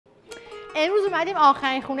امروز اومدیم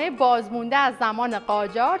آخرین خونه بازمونده از زمان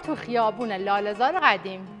قاجار تو خیابون لاله‌زار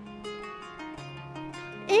قدیم.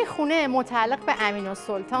 این خونه متعلق به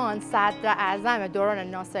امین‌السلطان صدر اعظم دوران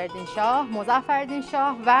ناصرالدین شاه، مظفرالدین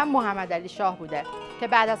شاه و محمدعلی شاه بوده که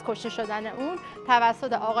بعد از کشته شدن اون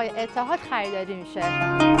توسط آقای اتحاد خریداری میشه.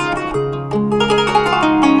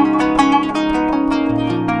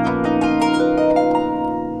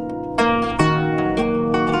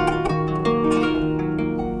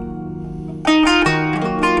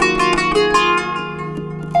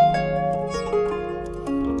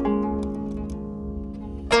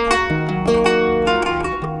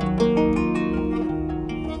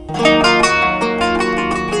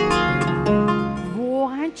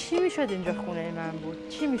 اینجا خونه من بود.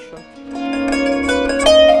 چی میشد؟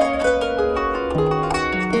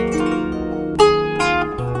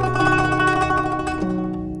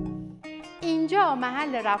 اینجا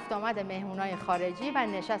محل رفت آمد مهمونای خارجی و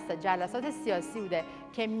نشست جلسات سیاسی بوده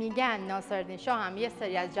که میگن ناصرالدین شاه هم یه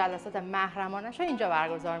سری از جلسات محرمانش رو اینجا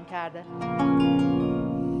برگزار میکرده.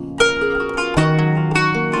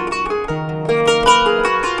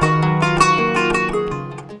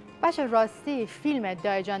 راستی فیلم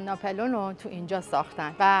دائی جان ناپلئون رو تو اینجا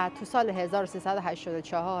ساختن و تو سال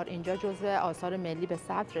 1384 اینجا جزو آثار ملی به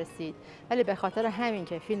ثبت رسید، ولی به خاطر همین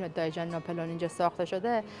که فیلم دائی جان ناپلئون اینجا ساخته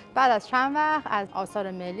شده بعد از چند وقت از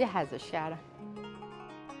آثار ملی حذفش کردن.